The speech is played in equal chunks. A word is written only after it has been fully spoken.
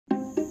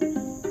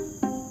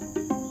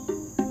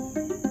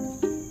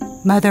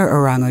Mother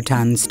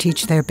orangutans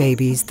teach their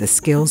babies the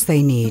skills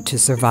they need to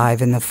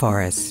survive in the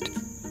forest.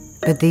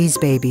 But these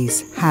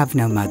babies have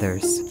no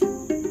mothers.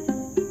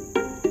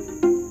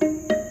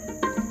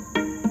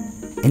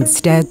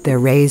 Instead, they're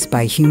raised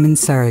by human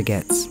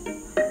surrogates.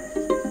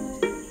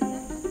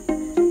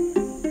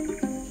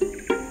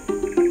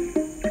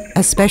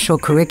 A special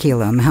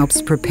curriculum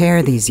helps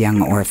prepare these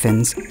young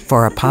orphans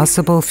for a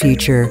possible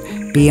future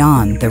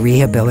beyond the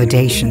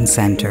rehabilitation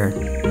center.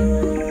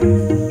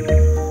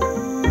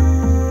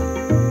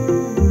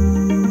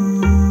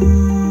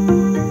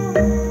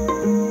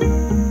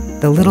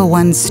 The little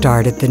ones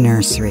start at the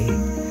nursery.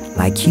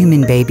 Like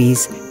human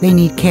babies, they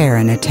need care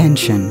and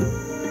attention.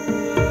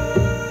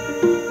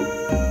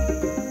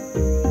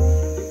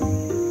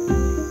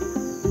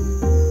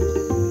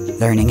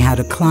 Learning how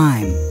to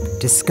climb,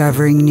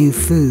 discovering new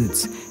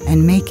foods,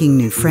 and making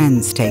new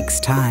friends takes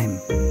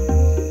time.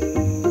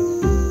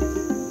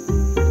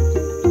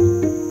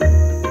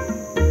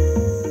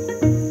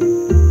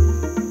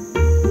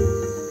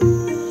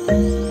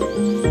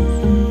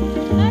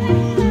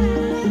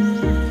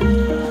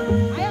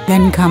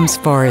 Then comes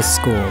forest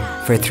school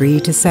for 3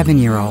 to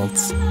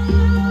 7-year-olds.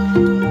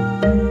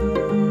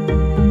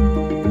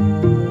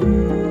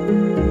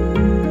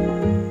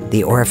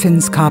 The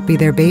orphans copy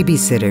their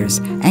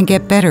babysitters and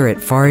get better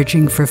at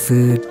foraging for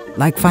food,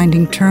 like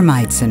finding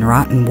termites in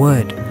rotten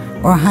wood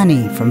or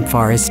honey from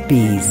forest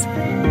bees.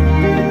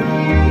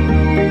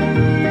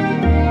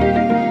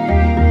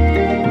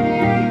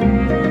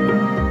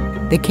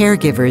 The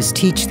caregivers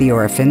teach the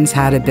orphans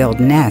how to build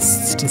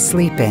nests to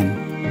sleep in,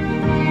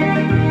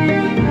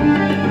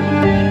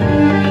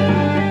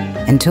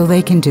 until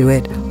they can do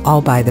it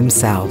all by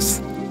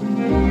themselves.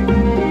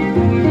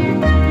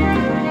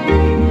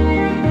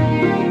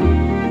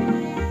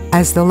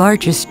 As the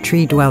largest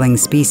tree-dwelling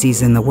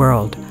species in the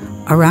world,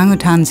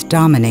 orangutans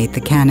dominate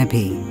the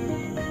canopy.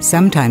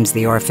 Sometimes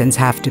the orphans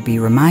have to be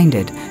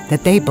reminded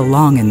that they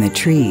belong in the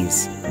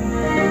trees.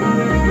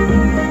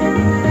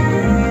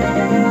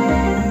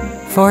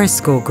 Forest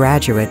school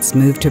graduates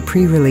move to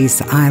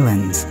pre-release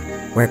islands,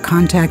 where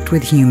contact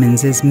with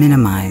humans is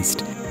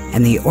minimized,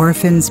 and the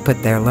orphans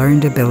put their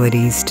learned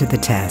abilities to the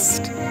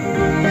test.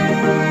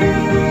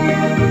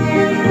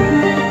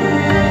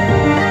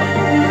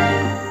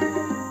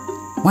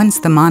 Once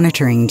the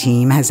monitoring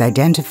team has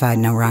identified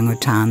an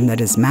orangutan that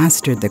has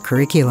mastered the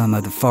curriculum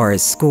of the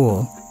forest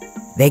school,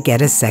 they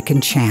get a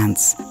second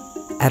chance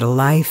at a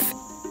life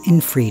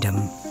in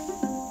freedom.